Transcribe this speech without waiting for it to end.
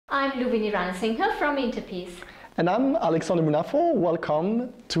I'm Luvini Ranasinghe from Interpeace. And I'm Alexandre Munafo.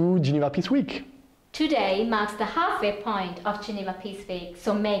 Welcome to Geneva Peace Week. Today marks the halfway point of Geneva Peace Week,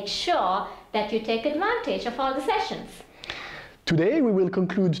 so make sure that you take advantage of all the sessions. Today we will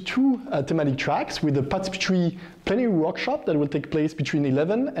conclude two thematic tracks with the Participatory Plenary Workshop that will take place between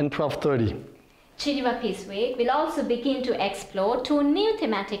 11 and 12:30. Geneva Peace Week will also begin to explore two new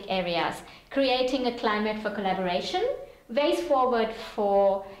thematic areas: creating a climate for collaboration, ways forward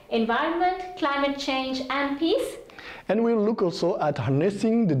for environment, climate change and peace. And we'll look also at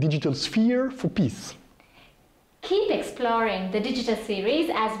harnessing the digital sphere for peace. Keep exploring the digital series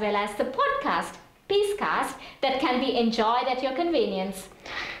as well as the podcast, Peacecast, that can be enjoyed at your convenience.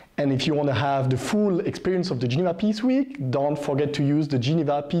 And if you want to have the full experience of the Geneva Peace Week, don't forget to use the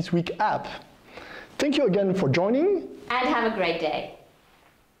Geneva Peace Week app. Thank you again for joining. And have a great day.